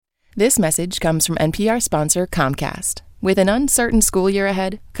This message comes from NPR sponsor Comcast. With an uncertain school year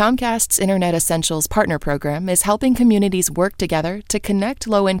ahead, Comcast's Internet Essentials Partner Program is helping communities work together to connect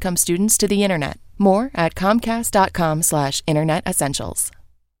low-income students to the internet. More at comcast.com/Internet Essentials.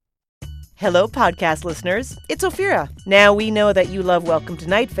 Hello, podcast listeners. It's Ophira. Now we know that you love Welcome to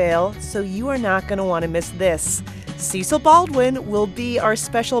Night Vale, so you are not going to want to miss this. Cecil Baldwin will be our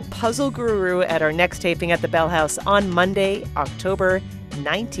special puzzle guru at our next taping at the Bell House on Monday, October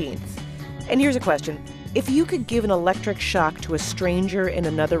 19th. And here's a question. If you could give an electric shock to a stranger in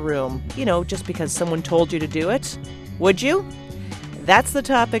another room, just because someone told you to do it, would you? That's the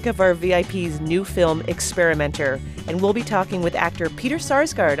topic of our VIP's new film, Experimenter, and we'll be talking with actor Peter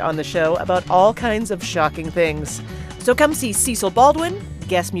Sarsgaard on the show about all kinds of shocking things. So come see Cecil Baldwin,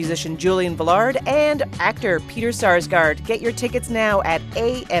 guest musician Julian Villard, and actor Peter Sarsgaard. Get your tickets now at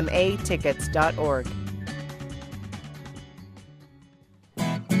amatickets.org.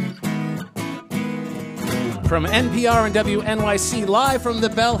 From NPR and WNYC, live from the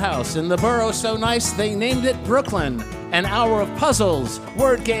Bell House in the borough so nice they named it Brooklyn. An hour of puzzles,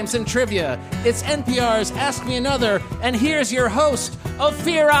 word games, and trivia. It's NPR's Ask Me Another, and here's your host,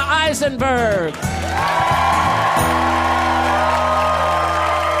 Ophira Eisenberg.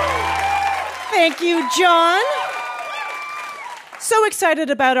 Thank you, John. So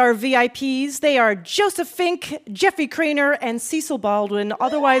excited about our VIPs. They are Joseph Fink, Jeffrey Craner, and Cecil Baldwin,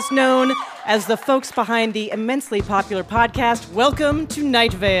 otherwise known as the folks behind the immensely popular podcast, Welcome to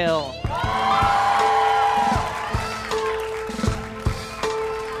Night Vale.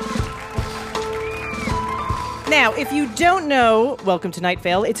 Now, if you don't know Welcome to Night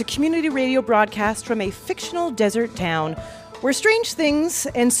Vale, it's a community radio broadcast from a fictional desert town where strange things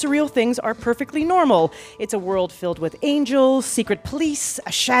and surreal things are perfectly normal. It's a world filled with angels, secret police,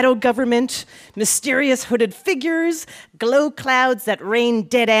 a shadow government, mysterious hooded figures, glow clouds that rain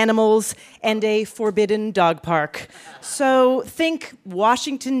dead animals, and a forbidden dog park. So think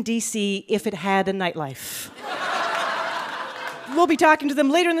Washington, D.C. if it had a nightlife. We'll be talking to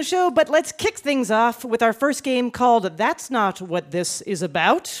them later in the show, but let's kick things off with our first game called That's Not What This Is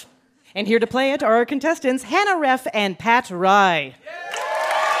About. And here to play it are our contestants, Hannah Reff and Pat Rye.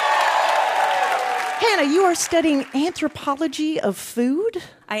 Hannah, you are studying anthropology of food?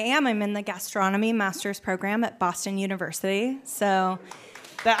 I am. I'm in the gastronomy master's program at Boston University. So,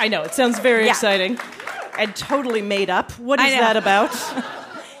 I know, it sounds very exciting and totally made up. What is that about?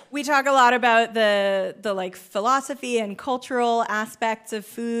 We talk a lot about the philosophy and cultural aspects of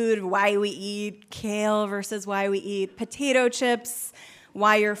food, why we eat kale versus why we eat potato chips,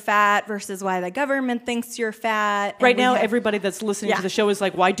 why you're fat versus why the government thinks you're fat. Right now, everybody that's listening to the show is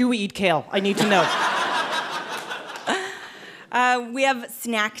like, why do we eat kale? I need to know. We have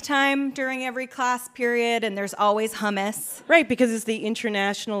snack time during every class period, and there's always hummus. Right, because it's the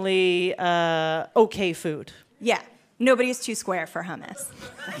internationally okay food. Yeah. Nobody's too square for hummus.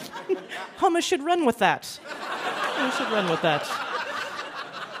 Hummus should run with that. Hummus should run with that.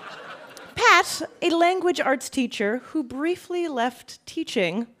 Pat, a language arts teacher who briefly left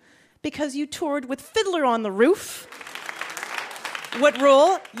teaching because you toured with Fiddler on the Roof. What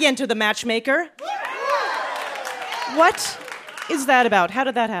role? You enter the matchmaker. What is that about? How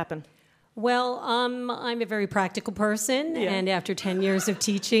did that happen? Well, I'm a very practical person, and after 10 years of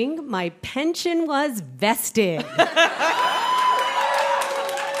teaching, my pension was vested.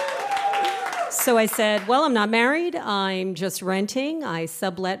 So I said, well, I'm not married. I'm just renting. I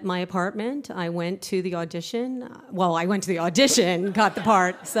sublet my apartment. I went to the audition. Got the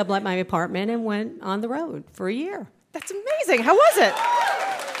part, sublet my apartment, and went on the road for a year. That's amazing. How was it?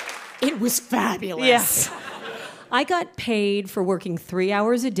 It was fabulous. Yes. I got paid for working 3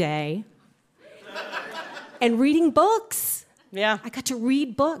 hours a day and reading books. Yeah. I got to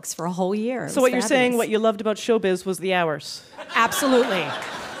read books for a whole year. So what you're saying, what you loved about showbiz was the hours. Absolutely.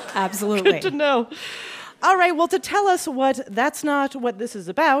 Absolutely. Good to know. All right, well, to tell us what That's Not What This Is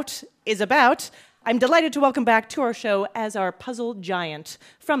About, I'm delighted to welcome back to our show as our puzzle giant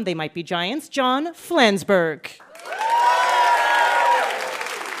from They Might Be Giants, John Flansburgh.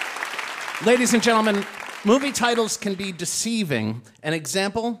 Ladies and gentlemen, movie titles can be deceiving. An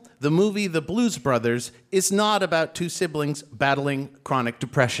example, the movie The Blues Brothers is not about two siblings battling chronic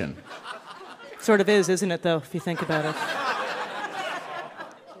depression. Sort of is, isn't it, though, if you think about it?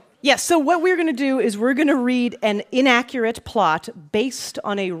 Yes, so what we're going to do is we're going to read an inaccurate plot based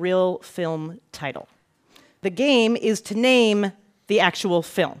on a real film title. The game is to name the actual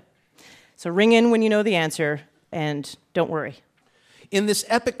film. So ring in when you know the answer, and don't worry. In this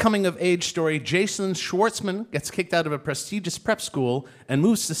epic coming-of-age story, Jason Schwartzman gets kicked out of a prestigious prep school and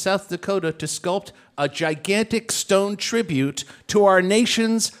moves to South Dakota to sculpt a gigantic stone tribute to our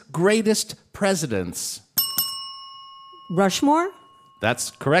nation's greatest presidents. Rushmore?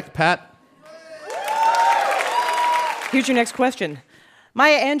 That's correct, Pat. Here's your next question.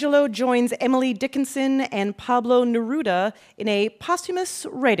 Maya Angelou joins Emily Dickinson and Pablo Neruda in a posthumous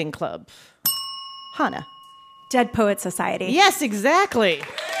writing club. Hannah. Dead Poet Society. Yes, exactly.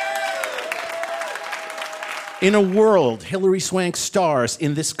 In a world, Hilary Swank stars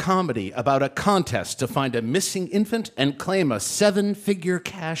in this comedy about a contest to find a missing infant and claim a 7-figure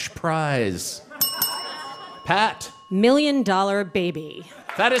cash prize. Pat. $1 Million Baby.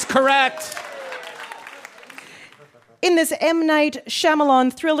 That is correct. In this M. Night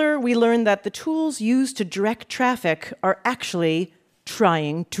Shyamalan thriller, we learn that the tools used to direct traffic are actually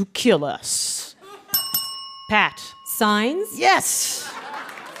trying to kill us. Pat. Signs? Yes.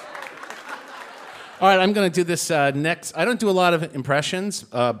 All right, I'm going to do this next. I don't do a lot of impressions,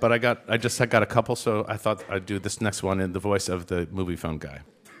 but I got a couple, so I thought I'd do this next one in the voice of the movie phone guy.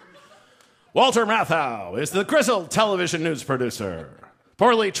 Walter Matthau is the grizzled television news producer.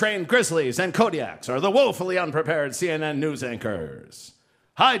 Poorly trained grizzlies and Kodiaks are the woefully unprepared CNN news anchors.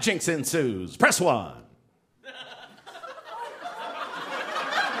 Hijinks ensues. Press 1.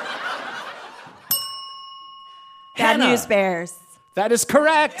 Bad Hannah. News Bears. That is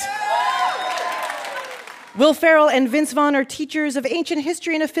correct. Will Ferrell and Vince Vaughn are teachers of ancient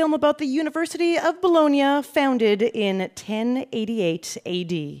history in a film about the University of Bologna, founded in 1088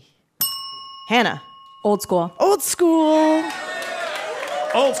 AD. Hannah. Old School. Old School.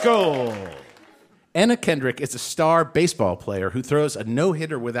 Old school. Anna Kendrick is a star baseball player who throws a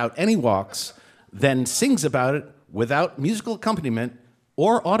no-hitter without any walks, then sings about it without musical accompaniment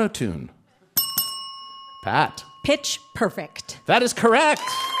or auto-tune. Pat. Pitch Perfect. That is correct.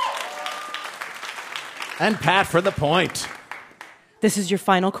 And Pat for the point. This is your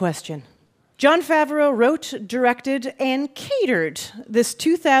final question. Jon Favreau wrote, directed, and catered this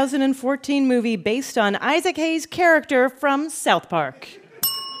 2014 movie based on Isaac Hayes' character from South Park.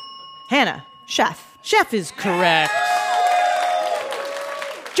 Hannah. Chef. Chef is correct.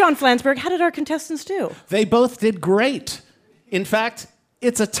 John Flansburgh, how did our contestants do? They both did great. In fact,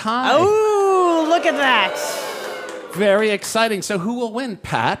 it's a tie. Oh, look at that. Very exciting. So who will win?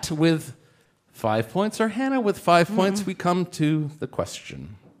 Pat with 5 points or Hannah with 5 points? We come to the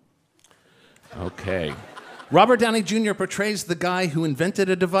question. Okay. Robert Downey Jr. portrays the guy who invented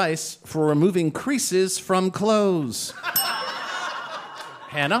a device for removing creases from clothes.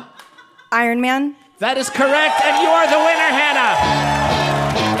 Hannah? Iron Man. That is correct, and you are the winner, Hannah.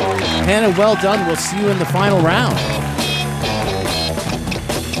 Hannah, well done. We'll see you in the final round.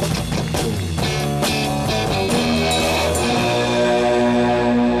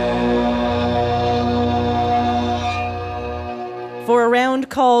 For a round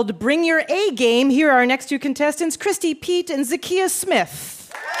called Bring Your A Game, here are our next two contestants, Christy Pete and Zakiya Smith.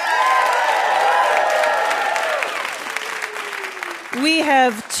 We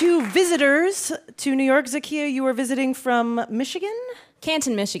have two visitors to New York. Zakiya, you are visiting from Michigan?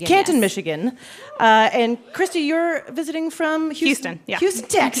 Canton, Michigan. Canton, yes. Michigan. And Christy, you're visiting from Houston, yeah. Houston,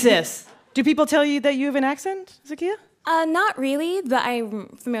 Texas. Do people tell you that you have an accent, Zakiya? Not really, but I'm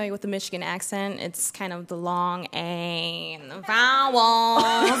familiar with the Michigan accent. It's kind of the long A and the vowels.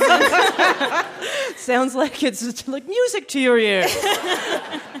 Sounds like it's like music to your ears.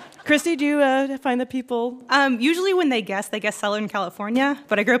 Christy, do you find that people... Usually when they guess Southern California,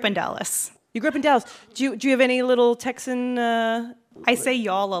 but I grew up in Dallas. You grew up in Dallas. Do you have any little Texan... I say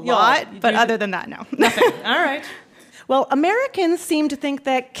y'all a Y'all? lot, but other than that, no. Nothing. All right. Well, Americans seem to think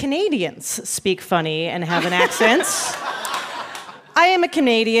that Canadians speak funny and have an accent. I am a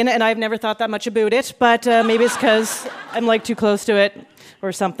Canadian, and I've never thought that much about it, but maybe it's because I'm like too close to it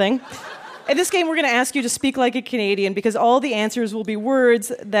or something. In this game, we're going to ask you to speak like a Canadian because all the answers will be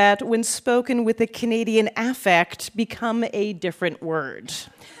words that, when spoken with a Canadian affect, become a different word.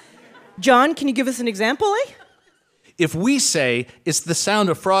 John, can you give us an example, eh? If we say it's the sound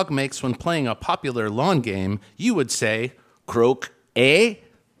a frog makes when playing a popular lawn game, you would say croque-a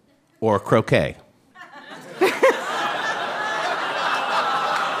or croquet.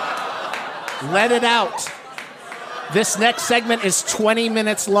 Let it out. This next segment is 20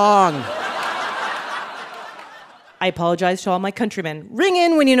 minutes long. I apologize to all my countrymen. Ring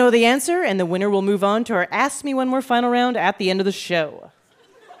in when you know the answer, and the winner will move on to our Ask Me One More final round at the end of the show.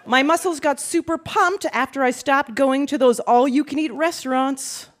 My muscles got super pumped after I stopped going to those all-you-can-eat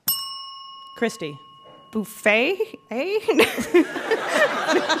restaurants. Christy. Buffet, eh?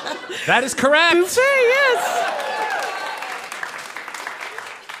 That is correct. Buffet, yes.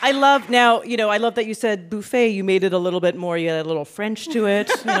 I love that you said buffet. You made it a little bit more. You had a little French to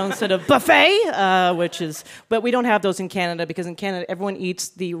it, instead of buffet, but we don't have those in Canada because in Canada everyone eats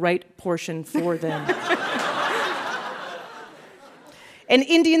the right portion for them. An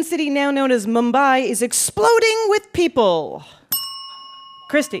Indian city now known as Mumbai is exploding with people.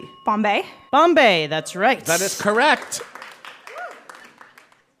 Christy. Bombay. Bombay, that's right. That is correct.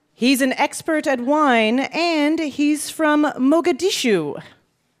 He's an expert at wine, and he's from Mogadishu.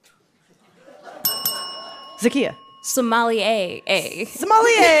 Zakia. Somalia.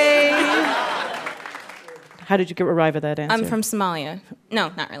 Somalia! How did you arrive at that answer? I'm from Somalia.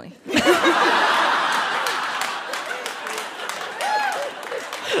 No, not really.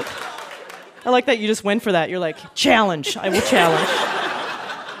 I like that you just went for that. You're like, challenge. I will challenge.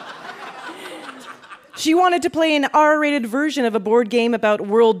 She wanted to play an R-rated version of a board game about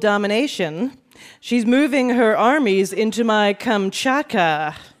world domination. She's moving her armies into my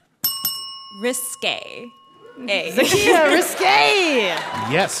Kamchatka. Risque. Zakia, risque!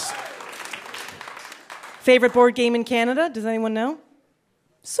 Yes. Favorite board game in Canada? Does anyone know?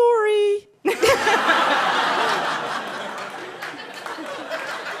 Sorry.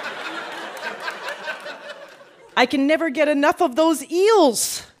 I can never get enough of those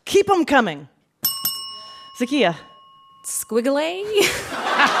eels. Keep them coming. Zakia. Squiggly.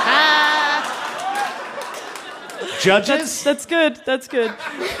 Judges? That's good. That's good.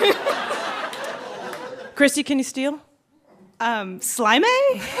 Christy, can you steal? Slime?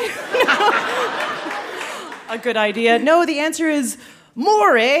 A good idea. No, the answer is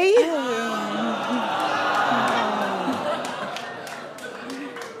more.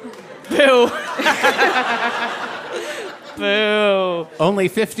 Boo. Boo. Only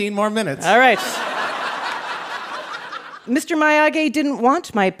 15 more minutes. All right. Mr. Miyagi didn't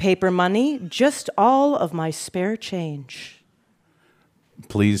want my paper money, just all of my spare change.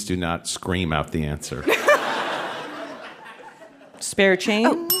 Please do not scream out the answer. Spare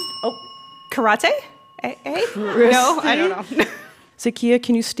change? Karate? No, I don't know. Zakia,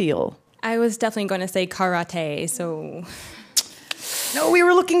 can you steal? I was definitely going to say karate, so... No, we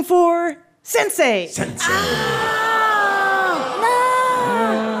were looking for sensei.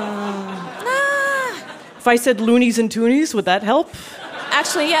 If I said loonies and toonies, would that help?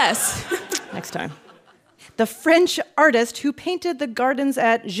 Actually, yes. Next time. The French artist who painted the gardens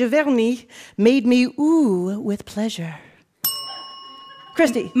at Giverny made me ooh with pleasure.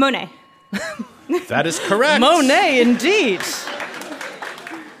 Christy. Monet. That is correct. Monet, indeed.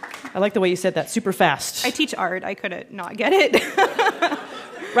 I like the way you said that, super fast. I teach art. I couldn't not get it.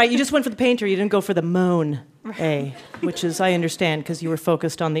 Right, you just went for the painter. You didn't go for the moan, which is, I understand, because you were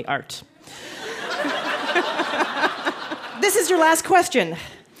focused on the art. This is your last question.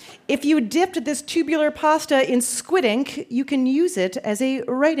 If you dipped this tubular pasta in squid ink, you can use it as a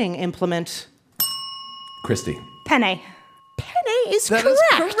writing implement. Christy. Penne. Penne is That correct.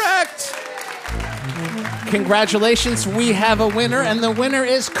 is correct. Congratulations, we have a winner, and the winner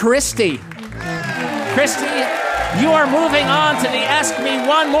is Christy. Christy, you are moving on to the Ask Me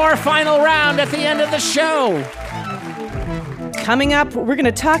One More final round at the end of the show. Coming up, we're going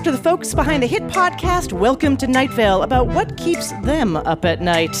to talk to the folks behind the hit podcast Welcome to Night Vale about what keeps them up at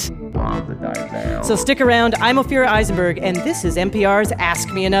night. So stick around. I'm Ophira Eisenberg, and this is NPR's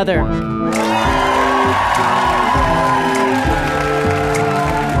Ask Me Another.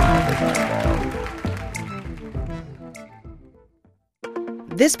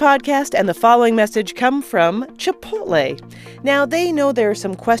 This podcast and the following message come from Chipotle. Now, they know there are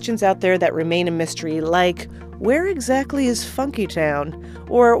some questions out there that remain a mystery, like, where exactly is Funky Town?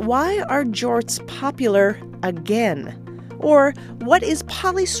 Or why are jorts popular again? Or what is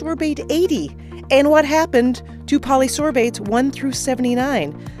polysorbate 80? And what happened to polysorbates 1 through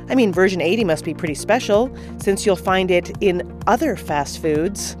 79? I mean, version 80 must be pretty special, since you'll find it in other fast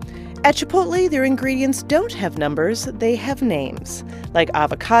foods. At Chipotle, their ingredients don't have numbers, they have names, like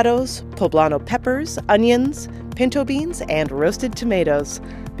avocados, poblano peppers, onions, pinto beans, and roasted tomatoes,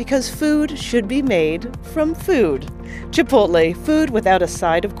 because food should be made from food. Chipotle, food without a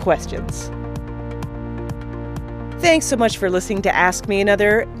side of questions. Thanks so much for listening to Ask Me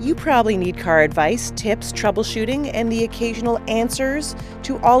Another. You probably need car advice, tips, troubleshooting, and the occasional answers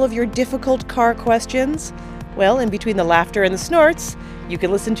to all of your difficult car questions. Well, in between the laughter and the snorts, you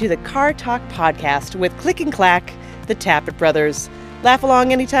can listen to the Car Talk podcast with Click and Clack, the Tappet Brothers. Laugh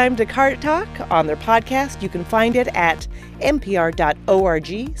along anytime to Car Talk on their podcast. You can find it at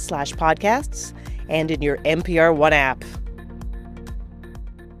npr.org/podcasts and in your NPR One app.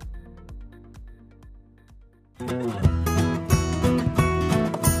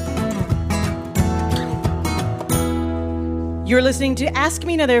 You're listening to Ask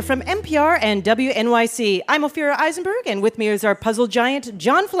Me Another from NPR and WNYC. I'm Ophira Eisenberg, and with me is our puzzle giant,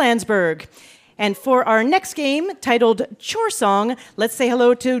 John Flansburgh. And for our next game, titled Chore Song, let's say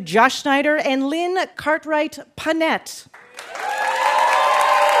hello to Josh Schneider and Lynn Cartwright-Panett.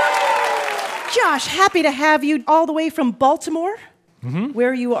 Josh, happy to have you all the way from Baltimore,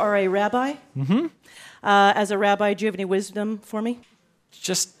 where you are a rabbi. As a rabbi, do you have any wisdom for me?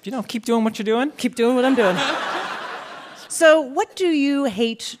 Just, keep doing what you're doing. Keep doing what I'm doing. So, what do you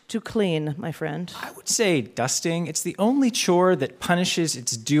hate to clean, my friend? I would say dusting. It's the only chore that punishes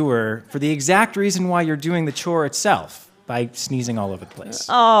its doer for the exact reason why you're doing the chore itself, by sneezing all over the place.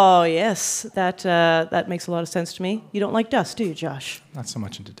 Oh, yes. That makes a lot of sense to me. You don't like dust, do you, Josh? Not so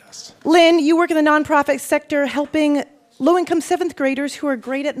much into dust. Lynn, you work in the nonprofit sector helping low-income seventh graders who are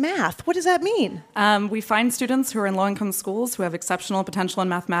great at math. What does that mean? We find students who are in low-income schools who have exceptional potential in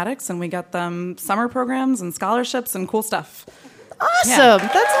mathematics, and we get them summer programs and scholarships and cool stuff. Awesome. Yeah.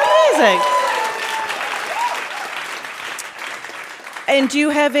 That's amazing. And do you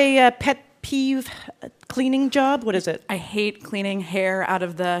have a pet peeve cleaning job? What is it? I hate cleaning hair out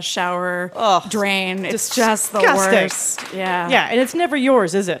of the shower drain. It's disgusting. just the worst. Yeah. Yeah, and it's never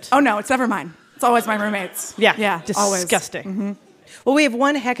yours, is it? Oh, no, it's never mine. It's always my roommate's. Yeah, always. Disgusting. Mm-hmm. Well, we have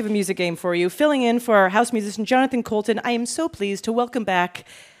one heck of a music game for you. Filling in for our house musician, Jonathan Colton, I am so pleased to welcome back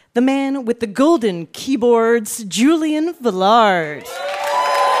the man with the golden keyboards, Julian Villard.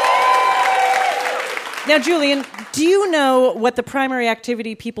 Now, Julian, do you know what the primary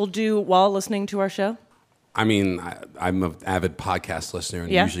activity people do while listening to our show? I mean, I'm an avid podcast listener,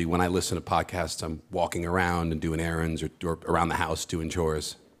 and usually when I listen to podcasts, I'm walking around and doing errands or around the house doing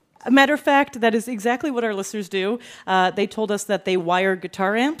chores. A matter of fact, that is exactly what our listeners do. They told us that they wire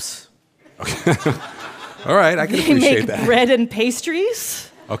guitar amps. Okay. All right, I can appreciate that. They make bread and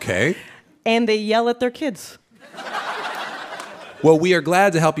pastries. Okay. And they yell at their kids. Well, we are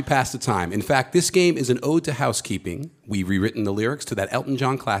glad to help you pass the time. In fact, this game is an ode to housekeeping. We've rewritten the lyrics to that Elton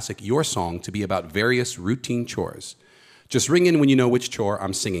John classic, Your Song, to be about various routine chores. Just ring in when you know which chore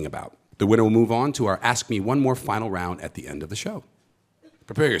I'm singing about. The winner will move on to our Ask Me One More final round at the end of the show.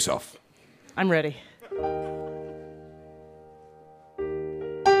 Prepare yourself. I'm ready.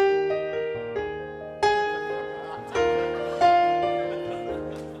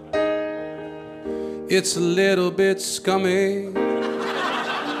 It's a little bit scummy,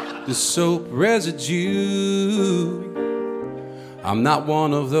 the soap residue. I'm not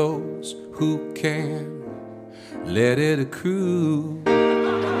one of those who can let it accrue.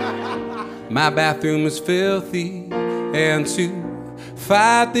 My bathroom is filthy, and to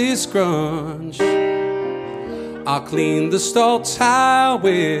fight this grunge, I'll clean the stall tile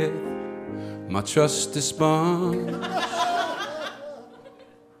with my trusty sponge.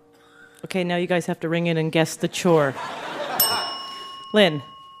 Okay, now you guys have to ring in and guess the chore. Lynn.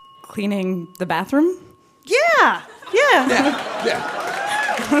 Cleaning the bathroom? Yeah.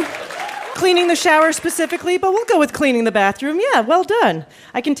 Cleaning the shower specifically, but we'll go with cleaning the bathroom. Yeah, well done.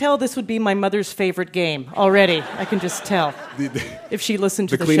 I can tell this would be my mother's favorite game already. I can just tell if she listened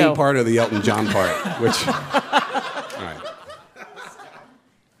to the show. The cleaning part or the Elton John part? Which? All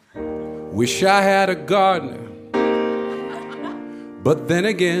right. Wish I had a gardener, but then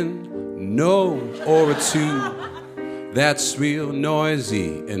again, no, or a two that's real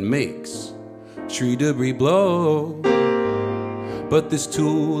noisy and makes tree debris blow. But this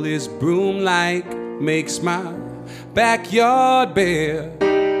tool is broom-like, makes my backyard bare.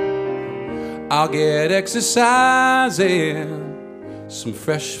 I'll get exercise and some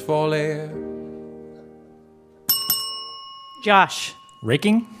fresh fall air. Josh.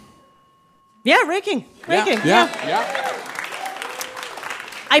 Raking? Yeah, raking. Yeah.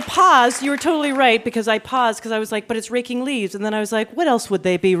 I paused. You were totally right because I paused because I was like, but it's raking leaves. And then I was like, what else would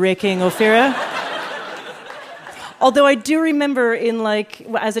they be raking, Ophira? Although I do remember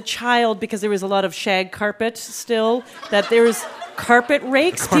as a child, because there was a lot of shag carpet still, that there was carpet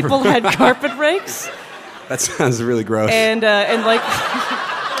rakes. People had carpet rakes. That sounds really gross. And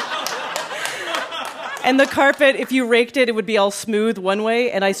the carpet, if you raked it, it would be all smooth one way.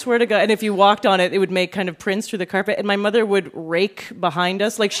 And I swear to God, and if you walked on it, it would make kind of prints through the carpet. And my mother would rake behind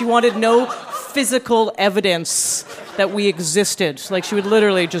us. Like, she wanted no physical evidence that we existed. Like, she would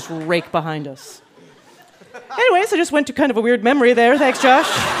literally just rake behind us. Anyways, I just went to kind of a weird memory there. Thanks, Josh.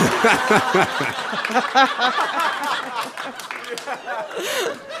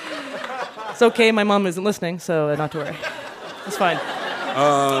 It's okay, my mom isn't listening, so not to worry. It's fine.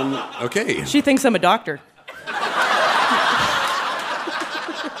 Okay. She thinks I'm a doctor. All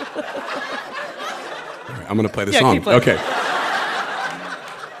right, I'm going to play the song. Keep playing. Okay.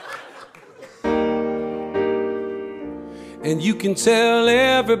 And you can tell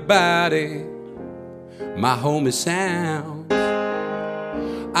everybody my home is sound.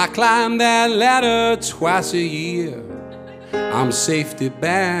 I climb that ladder twice a year. I'm safety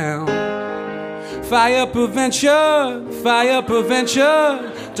bound. Fire prevention.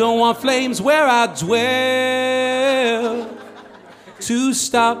 Don't want flames where I dwell. To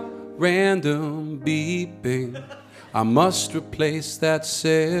stop random beeping, I must replace that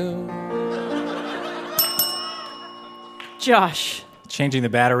cell. Josh. Changing the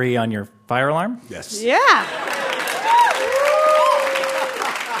battery on your fire alarm? Yes. Yeah.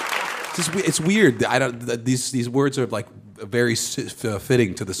 It's weird. I don't. These words are like very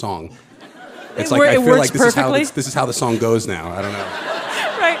fitting to the song. It's like I feel like this is how the song goes now. I don't know.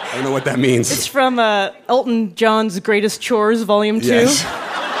 Right. I don't know what that means. It's from Elton John's Greatest Chores, Volume 2. Yes.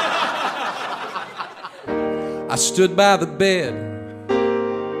 I stood by the bed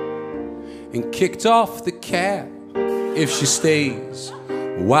and kicked off the cat. If she stays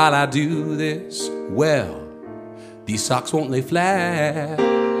while I do this, well, these socks won't lay flat.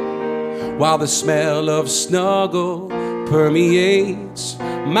 While the smell of snuggle permeates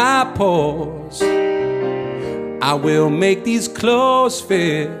my pores, I will make these clothes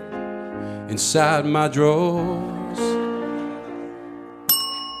fit inside my drawers.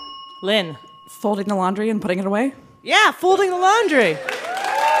 Lynn. Folding the laundry and putting it away? Yeah, folding the laundry.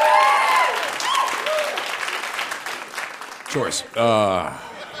 Chores. Now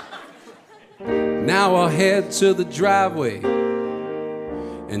I'll head to the driveway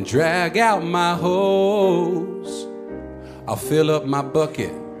and drag out my hose. I'll fill up my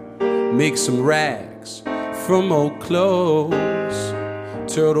bucket, make some rags from old clothes.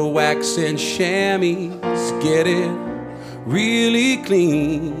 Turtle wax and chamois, get it really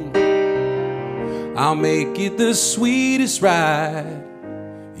clean. I'll make it the sweetest ride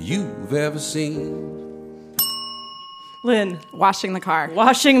you've ever seen. Lynn. Washing the car.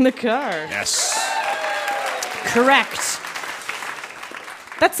 Washing the car. Yes. Correct.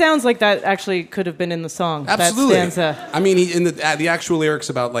 That sounds like that actually could have been in the song. Absolutely. That stanza. I mean, in the actual lyrics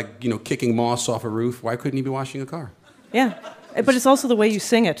about kicking moss off a roof. Why couldn't he be washing a car? Yeah, but it's also the way you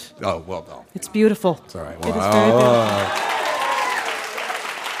sing it. Oh well, no. It's beautiful. It's all right. It is very beautiful.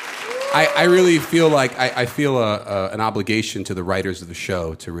 I really feel like I feel an obligation to the writers of the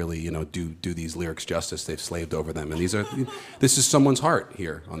show to really do these lyrics justice. They've slaved over them, and this is someone's heart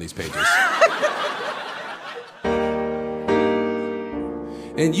here on these pages.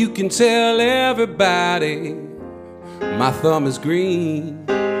 And you can tell everybody my thumb is green.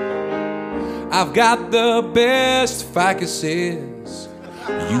 I've got the best ficuses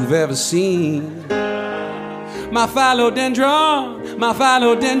you've ever seen. My philodendron,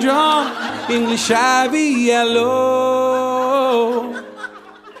 English ivy yellow.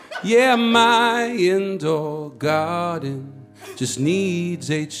 Yeah, my indoor garden just needs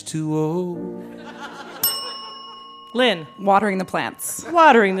H2O. Lynn. Watering the plants.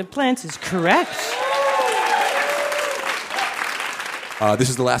 Watering the plants is correct. This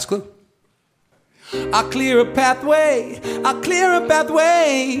is the last clue. I'll clear a pathway,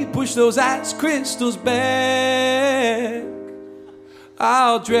 push those ice crystals back.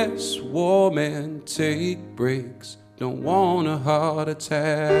 I'll dress warm and take breaks, don't want a heart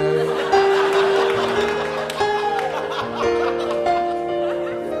attack.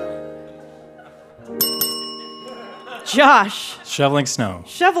 Josh. Shoveling snow.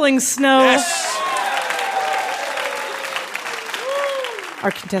 Shoveling snow. Yes. Our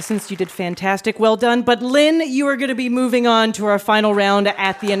contestants, you did fantastic. Well done. But Lynn, you are going to be moving on to our final round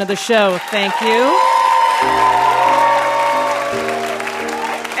at the end of the show. Thank you.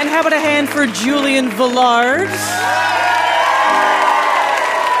 And how about a hand for Julian Villard?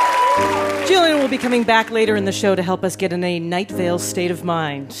 Julian will be coming back later in the show to help us get in a Night Vale state of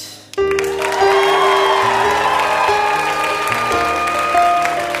mind.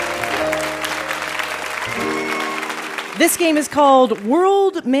 This game is called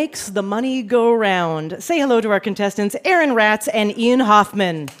World Makes the Money Go Round. Say hello to our contestants, Aaron Ratz and Ian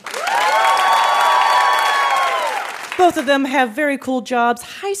Hoffman. Both of them have very cool jobs.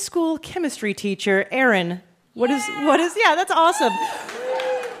 High school chemistry teacher, Aaron. What is? Yeah, that's awesome.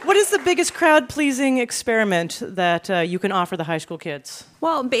 What is the biggest crowd-pleasing experiment that you can offer the high school kids?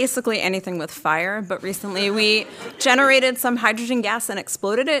 Well, basically anything with fire, but recently we generated some hydrogen gas and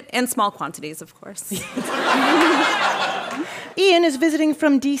exploded it in small quantities, of course. Ian is visiting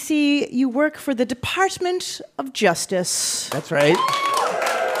from D.C. You work for the Department of Justice. That's right.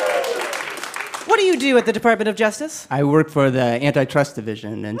 What do you do at the Department of Justice? I work for the Antitrust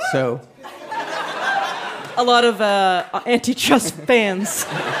Division, and so... A lot of antitrust fans.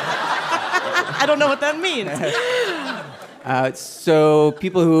 I don't know what that means. So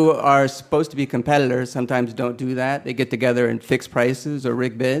people who are supposed to be competitors sometimes don't do that. They get together and fix prices or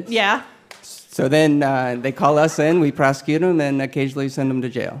rig bids. Yeah. So then they call us in, we prosecute them, and occasionally send them to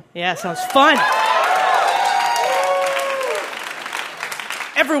jail. Yeah, sounds fun.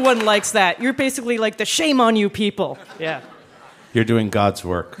 Everyone likes that. You're basically like the shame on you people. Yeah. You're doing God's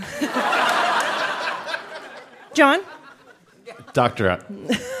work. John? Doctor.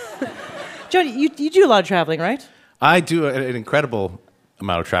 John, you do a lot of traveling, right? I do an incredible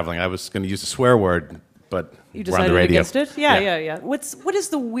amount of traveling. I was going to use a swear word, but You we're on the decided radio. against it? Yeah. What is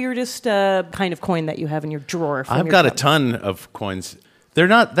the weirdest kind of coin that you have in your drawer? I've got a ton of coins. They're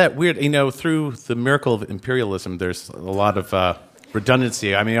not that weird. You know, through the miracle of imperialism, there's a lot of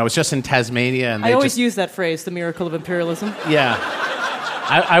redundancy. I mean, I was just in Tasmania, and I always use that phrase, the miracle of imperialism. Yeah,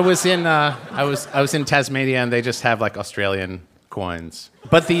 I was in Tasmania, and they just have like Australian coins.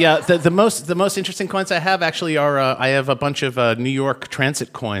 But the most interesting coins I have actually are I have a bunch of New York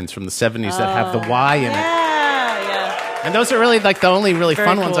transit coins from the 70s that have the Y in it. Yeah. And those are really like the only really Very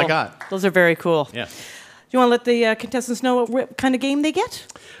fun cool. ones I got. Those are very cool. Yeah. Do you want to let the contestants know what kind of game they get?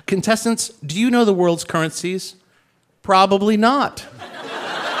 Contestants, do you know the world's currencies? Probably not.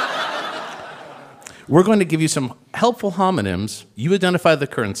 We're going to give you some helpful homonyms. You identify the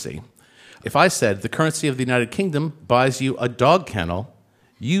currency. If I said the currency of the United Kingdom buys you a dog kennel,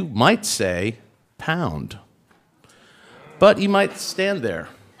 you might say pound. But you might stand there.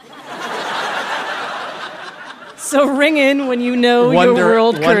 So ring in when you know your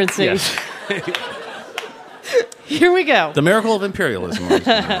world currency. Yes. Here we go. The miracle of imperialism.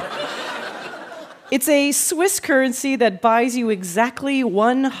 It's a Swiss currency that buys you exactly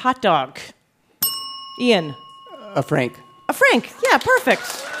one hot dog. Ian. A franc. A franc. Yeah, perfect.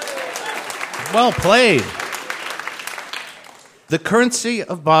 Well played. The currency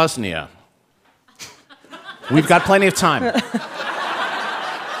of Bosnia. We've got plenty of time.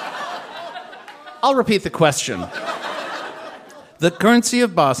 I'll repeat the question. The currency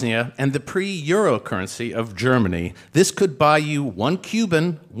of Bosnia and the pre-Euro currency of Germany. This could buy you one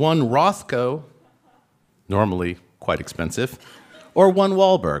Cuban, one Rothko, normally quite expensive, or one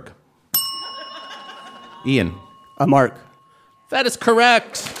Wahlberg. Ian. A mark. That is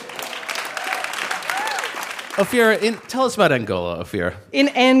correct. Ophira, tell us about Angola, Ophira. In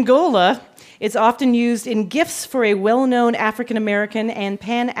Angola, it's often used in gifts for a well-known African-American and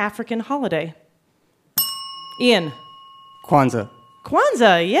Pan-African holiday. Ian. Kwanzaa.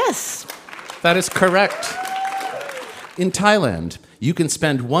 Kwanzaa, yes. That is correct. In Thailand, you can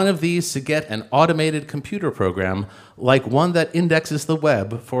spend one of these to get an automated computer program like one that indexes the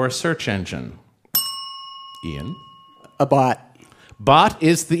web for a search engine. Ian? A bot. Bot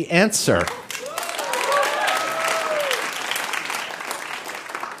is the answer.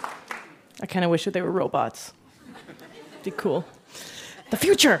 I kind of wish that they were robots. Be cool. The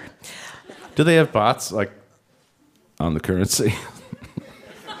future. Do they have bots, like, on the currency?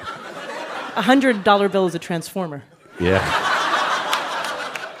 $100 bill is a transformer. Yeah.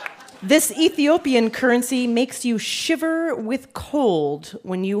 This Ethiopian currency makes you shiver with cold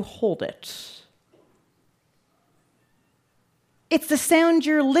when you hold it. It's the sound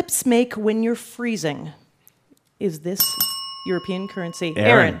your lips make when you're freezing. Is this European currency?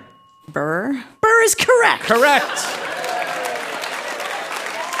 Aaron. Burr. Burr is correct. Correct.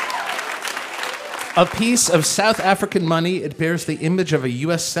 A piece of South African money. It bears the image of a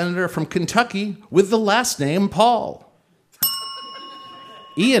U.S. senator from Kentucky with the last name Paul.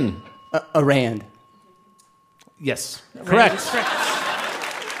 Ian. A rand. Yes. Correct.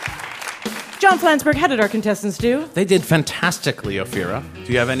 John Flansburgh, how did our contestants do? They did fantastically, Ophira.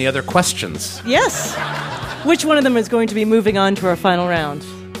 Do you have any other questions? Yes. Which one of them is going to be moving on to our final round?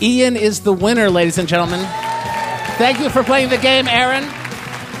 Ian is the winner, ladies and gentlemen. Thank you for playing the game, Aaron.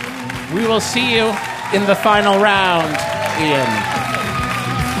 We will see you in the final round, Ian.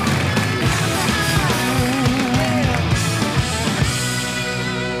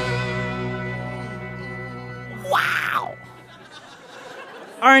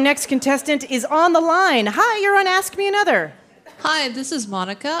 Our next contestant is on the line. Hi, you're on Ask Me Another. Hi, this is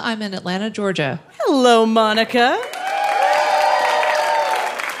Monica. I'm in Atlanta, Georgia. Hello, Monica.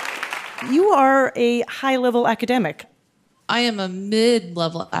 You are a high-level academic. I am a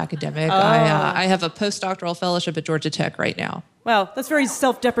mid-level academic. Oh. I have a postdoctoral fellowship at Georgia Tech right now. Wow, that's very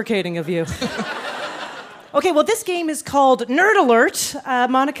self-deprecating of you. Okay, well, this game is called Nerd Alert.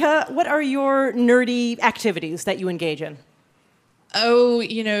 Monica, what are your nerdy activities that you engage in? Oh,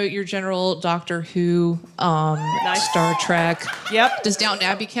 you know, your general Doctor Who, Nice. Star Trek. Yep. Does Downton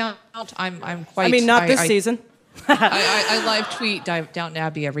Abbey count? I'm quite... I mean, not this season. I live tweet Downton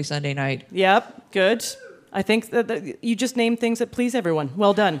Abbey every Sunday night. Yep, good. I think that you just name things that please everyone.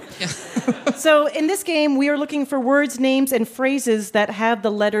 Well done. Yeah. So in this game, we are looking for words, names, and phrases that have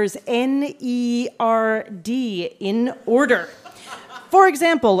the letters N-E-R-D in order. For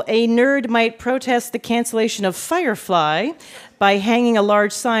example, a nerd might protest the cancellation of Firefly by hanging a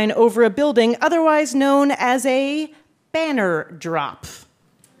large sign over a building, otherwise known as a banner drop.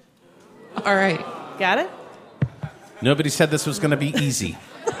 All right. Got it? Nobody said this was going to be easy.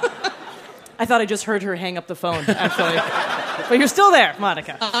 I thought I just heard her hang up the phone, actually. But you're still there,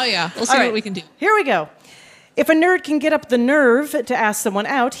 Monica. Oh, yeah. We'll see what we can do. Here we go. If a nerd can get up the nerve to ask someone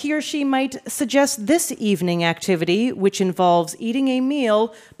out, he or she might suggest this evening activity, which involves eating a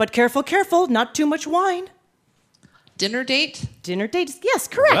meal, but careful, careful, not too much wine. Dinner date? Dinner date, yes,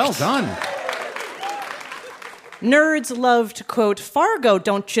 correct. Well done. Nerds love to quote Fargo,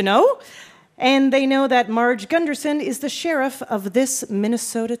 don't you know? And they know that Marge Gunderson is the sheriff of this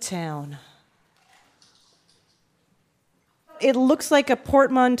Minnesota town. It looks like a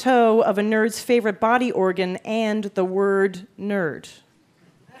portmanteau of a nerd's favorite body organ and the word nerd.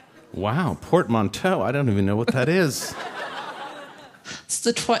 Wow, portmanteau. I don't even know what that is. It's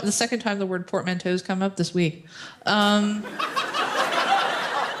the second time the word portmanteau's come up this week. Mid-level?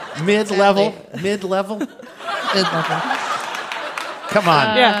 Mid-level? Mid-level. Come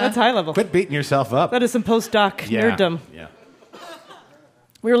on. Yeah, that's high level. Quit beating yourself up. That is some postdoc nerddom. Yeah.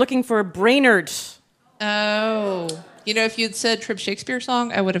 We were looking for Brainerd. Oh. You know, if you'd said Trip Shakespeare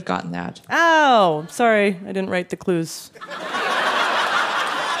song, I would have gotten that. Oh, sorry. I didn't write the clues.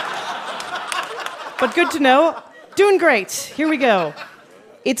 But good to know. Doing great. Here we go.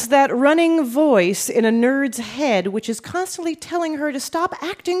 It's that running voice in a nerd's head which is constantly telling her to stop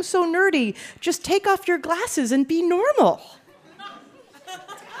acting so nerdy. Just take off your glasses and be normal.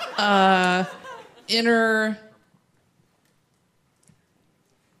 Inner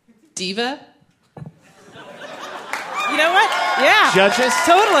diva? You know what? Yeah. Judges?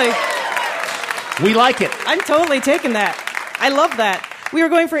 Totally. We like it. I'm totally taking that. I love that. We were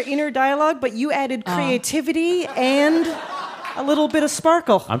going for inner dialogue, but you added creativity and a little bit of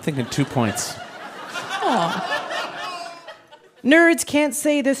sparkle. I'm thinking 2 points. Nerds can't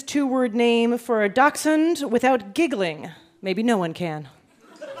say this two-word name for a dachshund without giggling. Maybe no one can.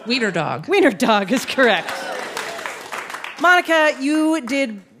 Wiener dog. Wiener dog is correct. Monica, you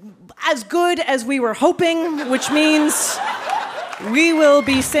did as good as we were hoping, which means we will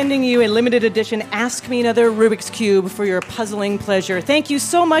be sending you a limited edition Ask Me Another Rubik's Cube for your puzzling pleasure. Thank you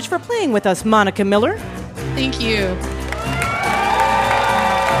so much for playing with us, Monica Miller. Thank you.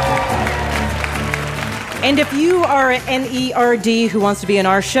 And if you are an NERD who wants to be on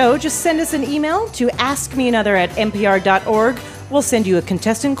our show, just send us an email to askmeanother@npr.org. We'll send you a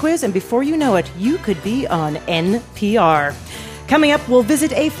contestant quiz, and before you know it, you could be on NPR. Coming up, we'll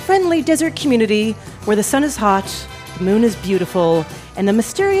visit a friendly desert community where the sun is hot, the moon is beautiful, and the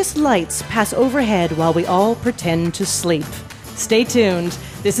mysterious lights pass overhead while we all pretend to sleep. Stay tuned.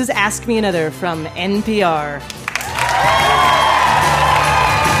 This is Ask Me Another from NPR.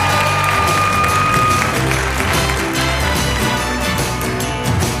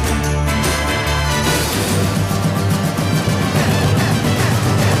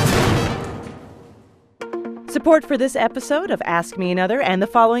 Support for this episode of Ask Me Another and the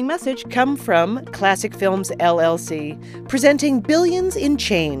following message come from Classic Films LLC, presenting Billions in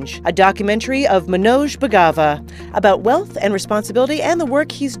Change, a documentary of Manoj Bhagava about wealth and responsibility and the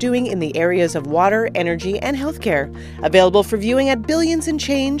work he's doing in the areas of water, energy, and healthcare. Available for viewing at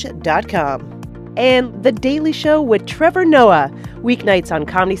billionsinchange.com. And The Daily Show with Trevor Noah, weeknights on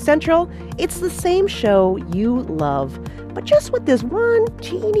Comedy Central. It's the same show you love, but just with this one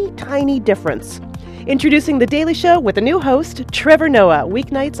teeny tiny difference. Introducing The Daily Show with a new host, Trevor Noah,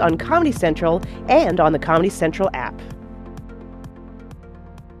 weeknights on Comedy Central and on the Comedy Central app.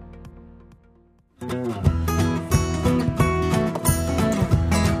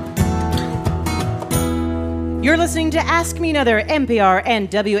 You're listening to Ask Me Another, NPR and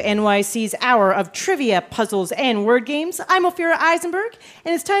WNYC's hour of trivia, puzzles, and word games. I'm Ophira Eisenberg,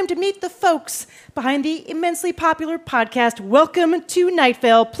 and it's time to meet the folks behind the immensely popular podcast, Welcome to Night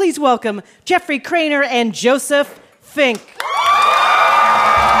Vale. Please welcome Jeffrey Craner and Joseph Fink.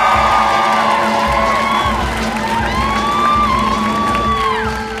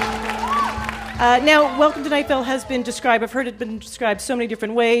 Now, Welcome to Night Vale has been described, I've heard it been described so many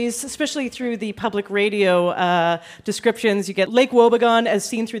different ways, especially through the public radio descriptions. You get Lake Wobegon as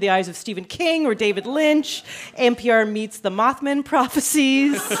seen through the eyes of Stephen King or David Lynch. NPR meets the Mothman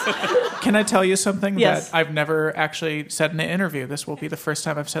prophecies. Can I tell you something Yes. that I've never actually said in an interview? This will be the first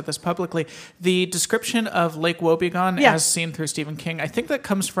time I've said this publicly. The description of Lake Wobegon as seen through Stephen King, I think that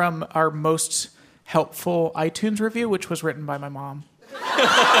comes from our most helpful iTunes review, which was written by my mom.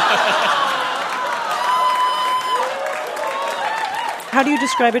 How do you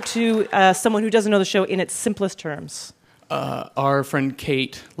describe it to someone who doesn't know the show in its simplest terms? Our friend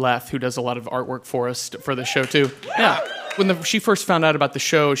Kate Leth, who does a lot of artwork for us for the show too. Yeah. When she first found out about the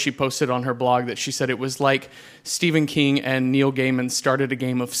show, she posted on her blog that she said it was like Stephen King and Neil Gaiman started a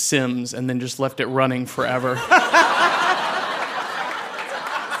game of Sims and then just left it running forever.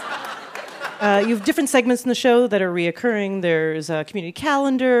 You have different segments in the show that are reoccurring. There's a community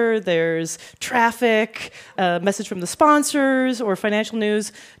calendar, there's traffic, a message from the sponsors, or financial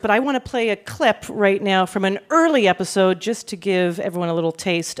news. But I want to play a clip right now from an early episode just to give everyone a little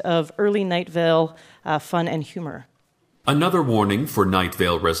taste of early Night Vale fun and humor. Another warning for Night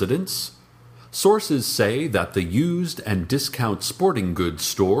Vale residents. Sources say that the used and discount sporting goods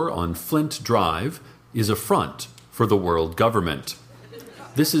store on Flint Drive is a front for the world government.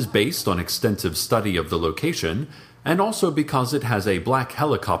 This is based on extensive study of the location, and also because it has a black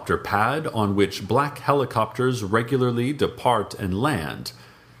helicopter pad on which black helicopters regularly depart and land.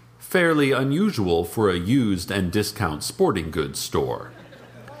 Fairly unusual for a used and discount sporting goods store.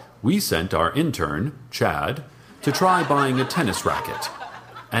 We sent our intern, Chad, to try buying a tennis racket,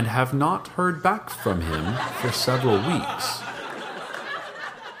 and have not heard back from him for several weeks.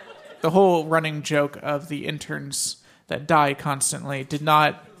 The whole running joke of the interns that die constantly did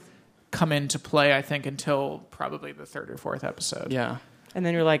not come into play, I think, until probably the third or fourth episode. Yeah. And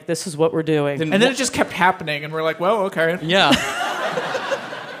then you're like, this is what we're doing. And then it just kept happening, and we're like, well, okay. Yeah.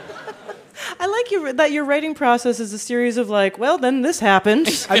 I like that your writing process is a series of like, well, then this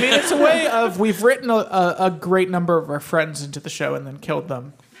happened. I mean, it's a way of, we've written a great number of our friends into the show and then killed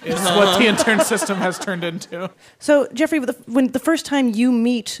them. It's what the intern system has turned into. So, Jeffrey, when the first time you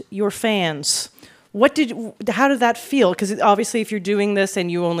meet your fans, how did that feel? Because obviously if you're doing this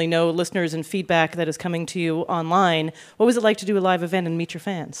and you only know listeners and feedback that is coming to you online, what was it like to do a live event and meet your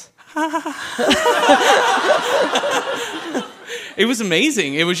fans? It was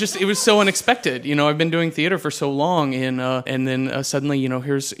amazing. It was so unexpected. You know, I've been doing theater for so long, and then suddenly, you know,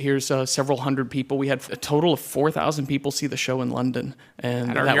 here's several hundred people. We had a total of 4,000 people see the show in London,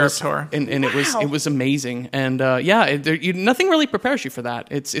 and at our that Europe was tour. And it was amazing. And nothing really prepares you for that.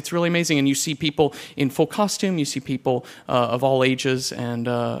 It's really amazing. And you see people in full costume. You see people of all ages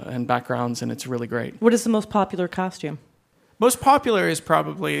and backgrounds, and it's really great. What is the most popular costume? Most popular is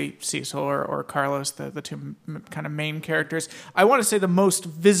probably Cecil or Carlos, the two kind of main characters. I want to say the most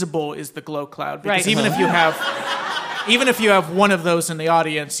visible is the glow cloud, because even if you have one of those in the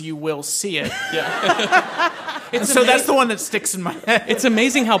audience, you will see it. Yeah. So that's the one that sticks in my head. It's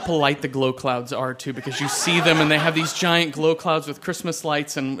amazing how polite the glow clouds are too, because you see them and they have these giant glow clouds with Christmas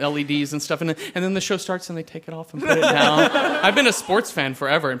lights and LEDs and stuff, and then the show starts and they take it off and put it down. I've been a sports fan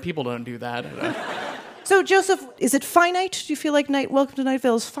forever, and people don't do that. So, Joseph, is it finite? Do you feel like Welcome to Night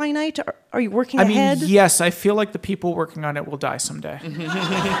Vale is finite? Are you working ahead? I mean, yes, I feel like the people working on it will die someday.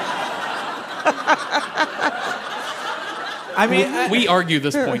 I mean, we argue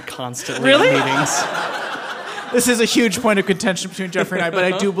this point constantly really? in meetings. This is a huge point of contention between Jeffrey and I, but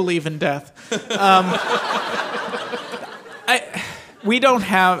I do believe in death. We don't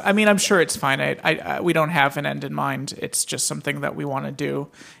have, I mean, I'm sure it's finite. We don't have an end in mind. It's just something that we want to do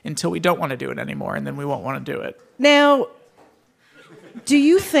until we don't want to do it anymore, and then we won't want to do it. Now, do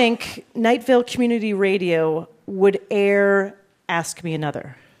you think Night Vale Community Radio would air Ask Me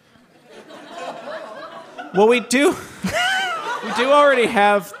Another? Well, we do. We do already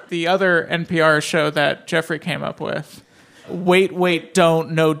have the other NPR show that Jeffrey came up with. Wait,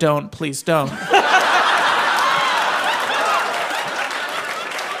 don't, no, don't, please don't.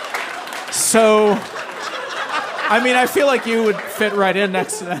 So, I mean, I feel like you would fit right in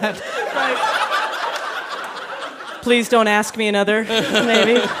next to that. Right. Please don't ask me another,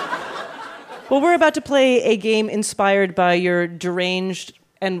 maybe. Well, we're about to play a game inspired by your deranged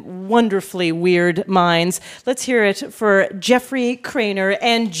and wonderfully weird minds. Let's hear it for Jeffrey Craner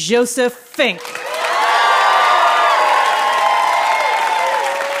and Joseph Fink.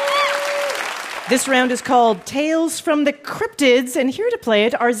 This round is called Tales from the Cryptids, and here to play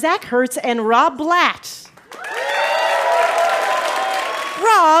it are Zach Hertz and Rob Blatt.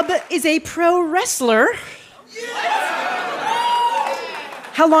 Rob is a pro wrestler.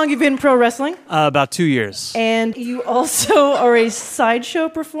 How long have you been pro wrestling? About 2 years. And you also are a sideshow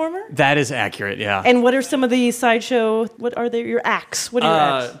performer? That is accurate, yeah. And what are some of the sideshow, what are your acts? What are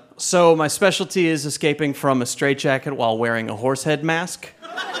your acts? So my specialty is escaping from a straitjacket while wearing a horse head mask.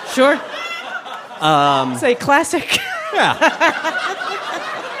 Sure. It's a classic. Yeah.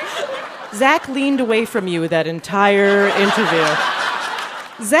 Zach leaned away from you that entire interview.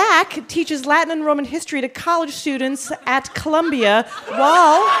 Zach teaches Latin and Roman history to college students at Columbia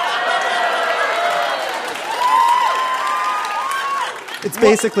while... It's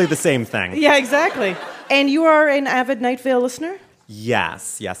basically the same thing. Yeah, exactly. And you are an avid Night Vale listener?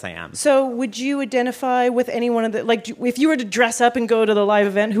 Yes, I am. So would you identify with any one of the... Like, if you were to dress up and go to the live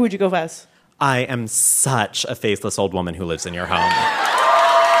event, who would you go as? I am such a faceless old woman who lives in your home.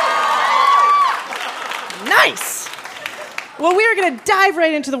 Nice! Well, we are going to dive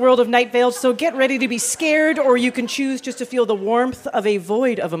right into the world of Night Vale, so get ready to be scared, or you can choose just to feel the warmth of a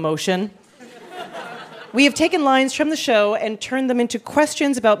void of emotion. We have taken lines from the show and turned them into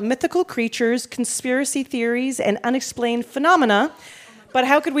questions about mythical creatures, conspiracy theories, and unexplained phenomena. But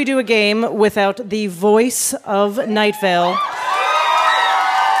how could we do a game without the voice of Night Vale?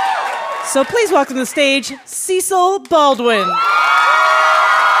 So please welcome to the stage, Cecil Baldwin.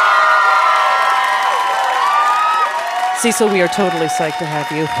 Cecil, we are totally psyched to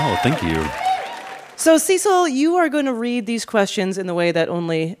have you. Oh, thank you. So, Cecil, you are going to read these questions in the way that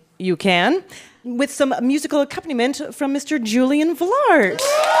only you can, with some musical accompaniment from Mr. Julian Villard.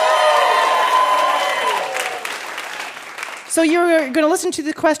 So you're going to listen to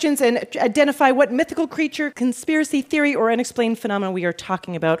the questions and identify what mythical creature, conspiracy theory, or unexplained phenomena we are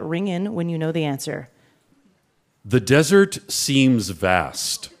talking about. Ring in when you know the answer. The desert seems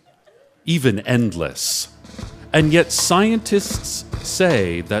vast, even endless. And yet scientists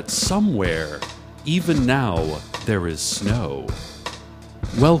say that somewhere, even now, there is snow.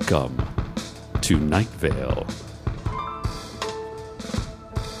 Welcome to Night Vale.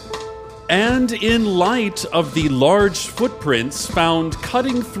 And in light of the large footprints found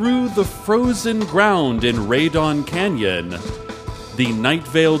cutting through the frozen ground in Radon Canyon, the Night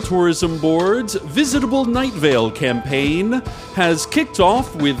Vale Tourism Board's Visitable Night Vale campaign has kicked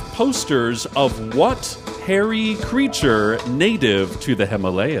off with posters of what hairy creature native to the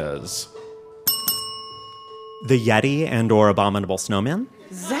Himalayas? The Yeti and or Abominable Snowman?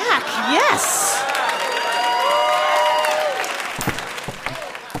 Zach, yes!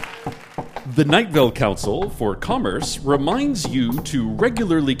 The Night Vale Council for Commerce reminds you to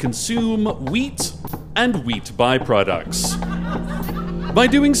regularly consume wheat and wheat byproducts. By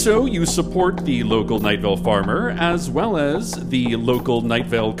doing so, you support the local Night Vale farmer as well as the local Night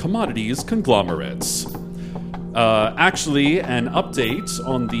Vale commodities conglomerates. Actually, an update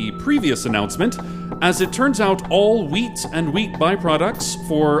on the previous announcement. As it turns out, all wheat and wheat byproducts,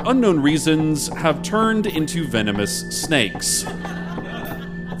 for unknown reasons, have turned into venomous snakes.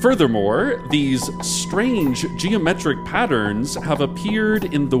 Furthermore, these strange geometric patterns have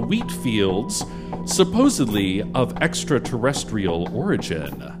appeared in the wheat fields, supposedly of extraterrestrial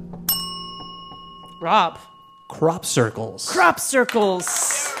origin. Rob. Crop circles. Crop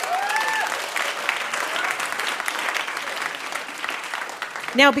circles.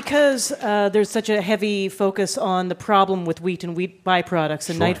 Now, because there's such a heavy focus on the problem with wheat and wheat byproducts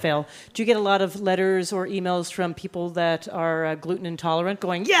in Night Vale, do you get a lot of letters or emails from people that are gluten intolerant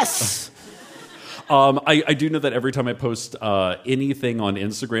going, yes? I do know that every time I post anything on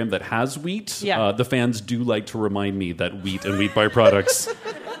Instagram that has wheat, the fans do like to remind me that wheat and wheat byproducts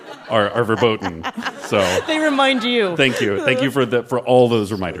are verboten. So they remind you. Thank you. Thank you for all those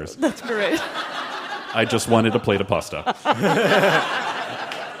reminders. That's great. I just wanted a plate of pasta.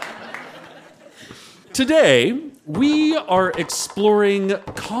 Today, we are exploring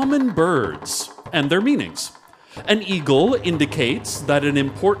common birds and their meanings. An eagle indicates that an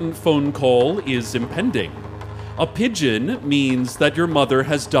important phone call is impending. A pigeon means that your mother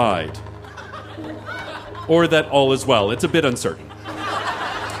has died. Or that all is well. It's a bit uncertain.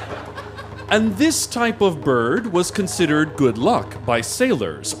 And this type of bird was considered good luck by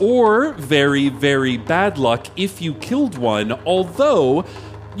sailors, or very, very bad luck if you killed one, although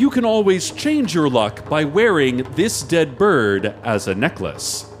you can always change your luck by wearing this dead bird as a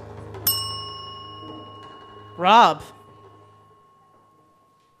necklace. Rob.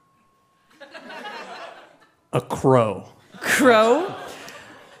 A crow. Crow?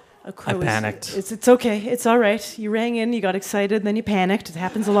 A crow I panicked. It's okay. It's all right. You rang in, you got excited, then you panicked. It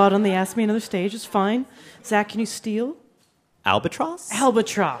happens a lot on the Ask Me Another stage. It's fine. Zach, can you steal? Albatross?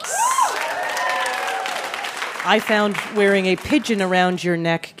 Albatross. I found wearing a pigeon around your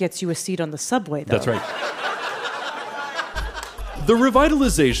neck gets you a seat on the subway, though. That's right. The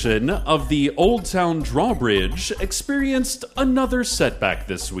revitalization of the Old Town Drawbridge experienced another setback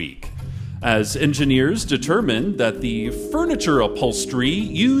this week, as engineers determined that the furniture upholstery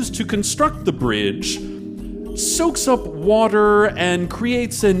used to construct the bridge soaks up water and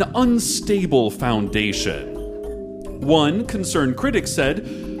creates an unstable foundation. One concerned critic said,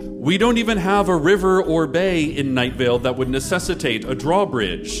 We don't even have a river or bay in Night Vale that would necessitate a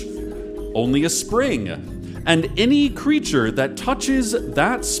drawbridge. Only a spring. And any creature that touches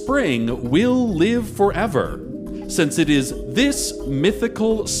that spring will live forever, since it is this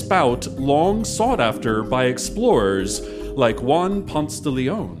mythical spout long sought after by explorers like Juan Ponce de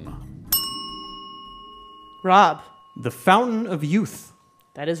Leon. Rob. The Fountain of Youth.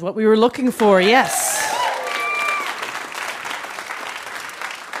 That is what we were looking for, yes.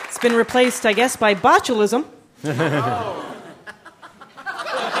 It's been replaced, I guess, by botulism. It's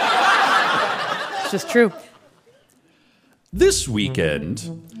just true. This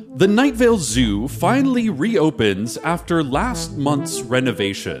weekend, the Night Vale Zoo finally reopens after last month's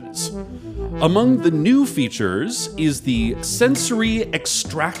renovations. Among the new features is the Sensory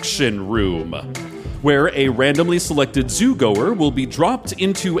Extraction Room, where a randomly selected zoogoer will be dropped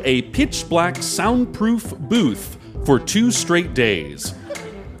into a pitch-black soundproof booth for 2 straight days,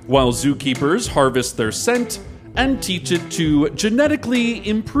 while zookeepers harvest their scent and teach it to genetically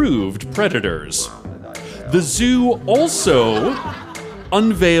improved predators. The zoo also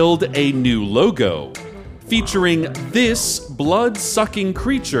unveiled a new logo featuring this blood-sucking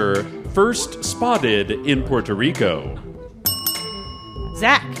creature first spotted in Puerto Rico.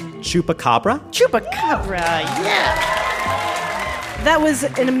 Zach. Chupacabra? Chupacabra, yeah! That was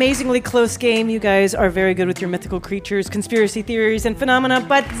an amazingly close game. You guys are very good with your mythical creatures, conspiracy theories, and phenomena.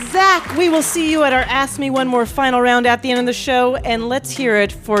 But Zach, we will see you at our Ask Me One More final round at the end of the show, and let's hear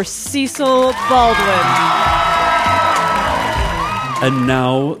it for Cecil Baldwin. And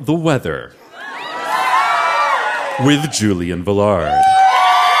now, the weather. With Julian Villard.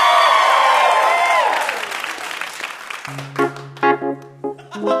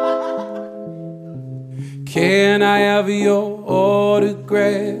 Can I have your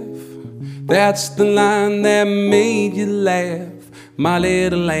autograph? That's the line that made you laugh. My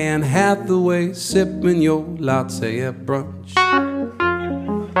little Anne Hathaway sipping your latte at brunch.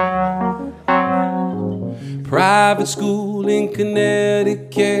 Private school in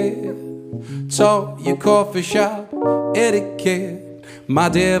Connecticut taught you coffee shop etiquette. My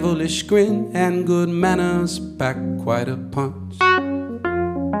devilish grin and good manners pack quite a punch.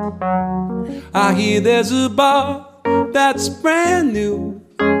 I hear there's a bar that's brand new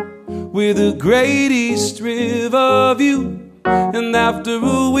with a great East River view. And after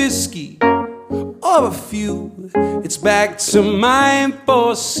a whiskey or a few, it's back to mine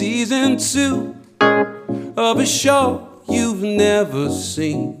for season 2 of a show you've never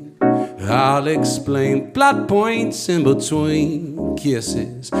seen. I'll explain plot points in between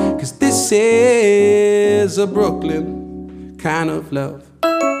kisses, 'cause this is a Brooklyn kind of love.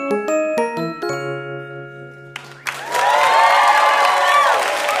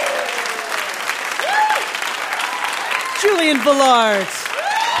 Julian Villard.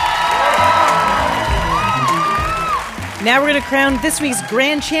 Now we're going to crown this week's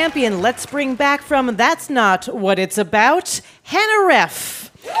grand champion. Let's bring back from That's Not What It's About, Hannah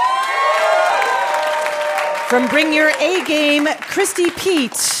Reff. From Bring Your A Game, Christy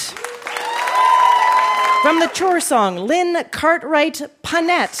Pete. From the Chore Song, Lynn Cartwright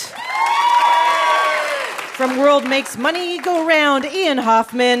Panette. From World Makes Money Go Round, Ian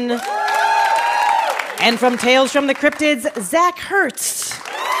Hoffman. And from Tales from the Cryptids, Zach Hertz.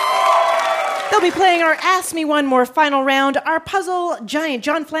 They'll be playing our Ask Me One More final round. Our puzzle giant,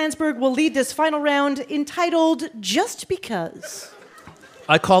 John Flansburgh, will lead this final round entitled Just Because.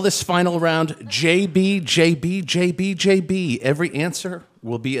 I call this final round JB, JB, JB, JB. Every answer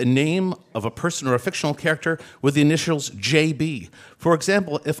will be a name of a person or a fictional character with the initials JB. For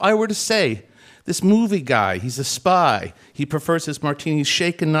example, if I were to say, this movie guy, he's a spy, he prefers his martinis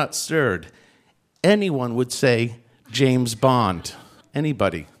shaken, not stirred, anyone would say James Bond.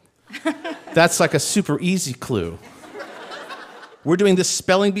 Anybody. That's like a super easy clue. We're doing this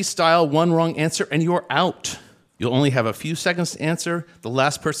spelling bee style, one wrong answer, and you're out. You'll only have a few seconds to answer. The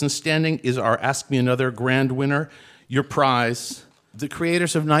last person standing is our Ask Me Another grand winner. Your prize. The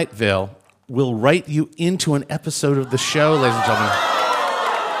creators of Night Vale will write you into an episode of the show, ladies and gentlemen.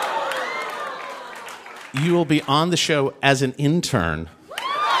 You will be on the show as an intern.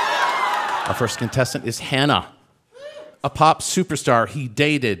 Our first contestant is Hannah, a pop superstar. He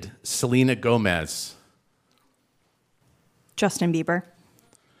dated Selena Gomez. Justin Bieber.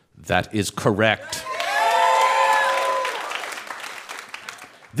 That is correct.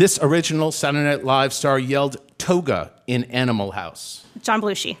 This original Saturday Night Live star yelled toga in Animal House. John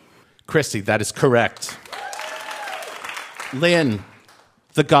Belushi. Christy, that is correct. Lynn,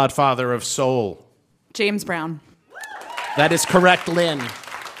 the godfather of soul. James Brown. That is correct, Lynn.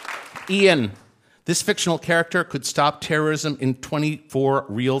 Ian, This fictional character could stop terrorism in 24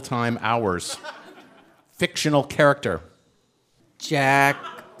 real-time hours. Fictional character. Jack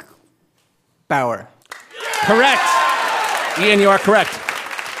Bauer. Correct. Ian, you are correct.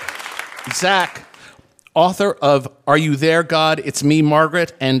 Zach, author of Are You There, God? It's Me,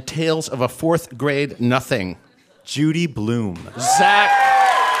 Margaret, and Tales of a Fourth Grade Nothing. Judy Blume. Zach.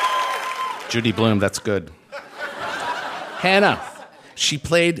 Judy Blume, that's good. Hannah, she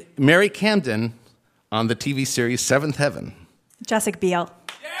played Mary Camden on the TV series Seventh Heaven. Jessica Biel.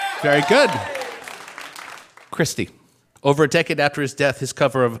 Very good. Christy, over a decade after his death, his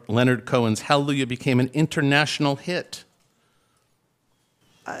cover of Leonard Cohen's Hallelujah became an international hit.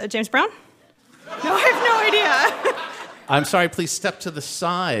 James Brown? No, I have no idea. I'm sorry, please step to the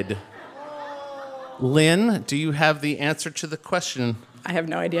side. Lynn, do you have the answer to the question? I have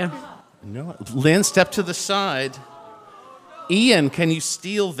no idea. No. Lynn, step to the side. Ian, can you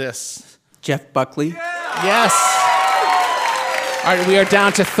steal this? Jeff Buckley. Yes. All right, we are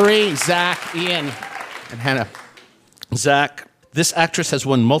down to 3. Zach, Ian, and Hannah. Zach, this actress has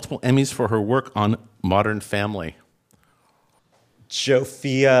won multiple Emmys for her work on Modern Family.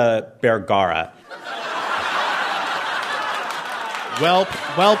 Sofia Vergara. Well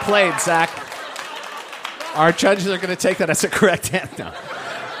played, Zach. Our judges are going to take that as a correct answer.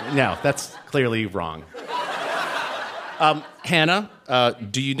 No, that's clearly wrong. Hannah,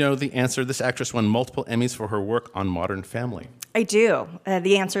 do you know the answer? This actress won multiple Emmys for her work on Modern Family. I do.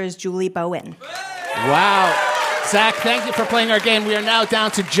 The answer is Julie Bowen. Wow. Zach, thank you for playing our game. We are now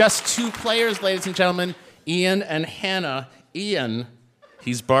down to just 2 players, ladies and gentlemen, Ian and Hannah. Ian,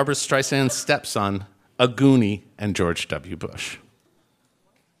 he's Barbra Streisand's stepson, a Goonie, and George W. Bush.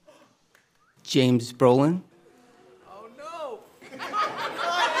 James Brolin.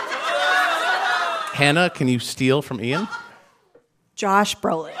 Hannah, can you steal from Ian? Josh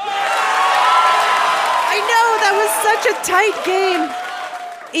Brolin. I know, that was such a tight game.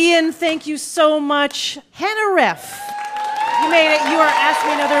 Ian, thank you so much. Hannah Ref, you made it. You are Ask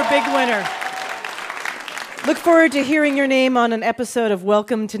Me Another big winner. Look forward to hearing your name on an episode of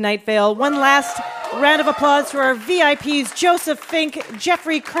Welcome to Night Vale. One last round of applause for our VIPs, Joseph Fink,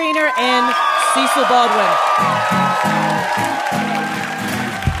 Jeffrey Craner, and Cecil Baldwin.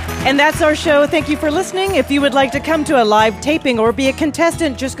 And that's our show. Thank you for listening. If you would like to come to a live taping or be a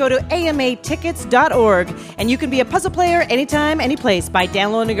contestant, just go to amatickets.org. And you can be a puzzle player anytime, anyplace by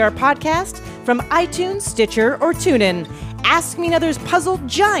downloading our podcast from iTunes, Stitcher, or TuneIn. Ask Me Another's puzzle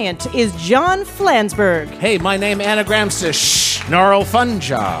giant is John Flansburgh. Hey, my name anagrams to Snarl Fun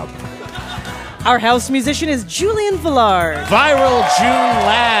Job. Our house musician is Julian Villard. Viral June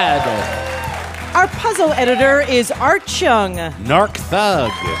Ladd. Our puzzle editor is Art Chung. Narc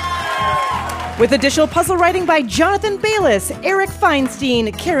Thug. With additional puzzle writing by Jonathan Bayless, Eric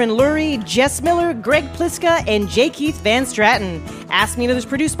Feinstein, Karen Lurie, Jess Miller, Greg Pliska, and J. Keith Van Straten. Ask Me Another is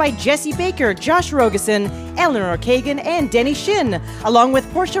produced by Jesse Baker, Josh Rogeson, Eleanor Kagan, and Denny Shin, along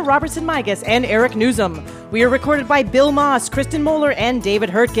with Portia Robertson-Migas and Eric Newsom. We are recorded by Bill Moss, Kristen Moeller, and David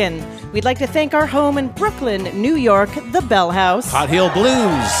Hurtgen. We'd like to thank our home in Brooklyn, New York, the Bell House. Hot Heel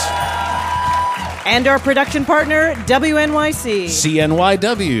Blues. And our production partner, WNYC.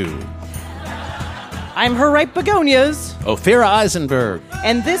 CNYW. I'm her right begonias. Ophira Eisenberg.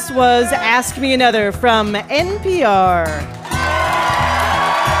 And this was Ask Me Another from NPR.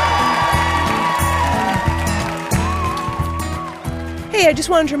 Hey, I just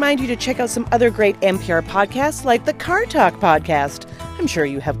wanted to remind you to check out some other great NPR podcasts like the Car Talk podcast. I'm sure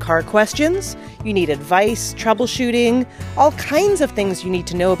you have car questions. You need advice, troubleshooting, all kinds of things you need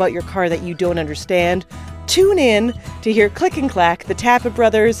to know about your car that you don't understand. Tune in to hear Click and Clack, the Tappet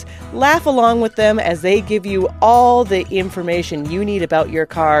Brothers. Laugh along with them as they give you all the information you need about your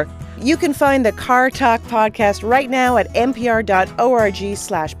car. You can find the Car Talk podcast right now at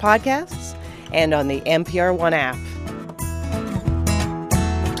npr.org/podcasts and on the NPR One app.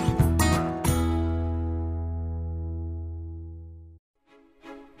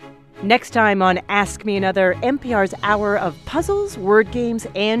 Next time on Ask Me Another, NPR's hour of puzzles, word games,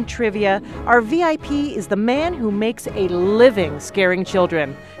 and trivia, our VIP is the man who makes a living scaring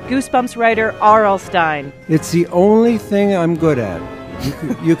children, Goosebumps writer R.L. Stine. It's the only thing I'm good at.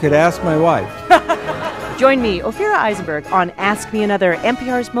 You could ask my wife. Join me, Ophira Eisenberg, on Ask Me Another,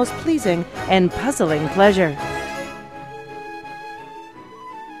 NPR's most pleasing and puzzling pleasure.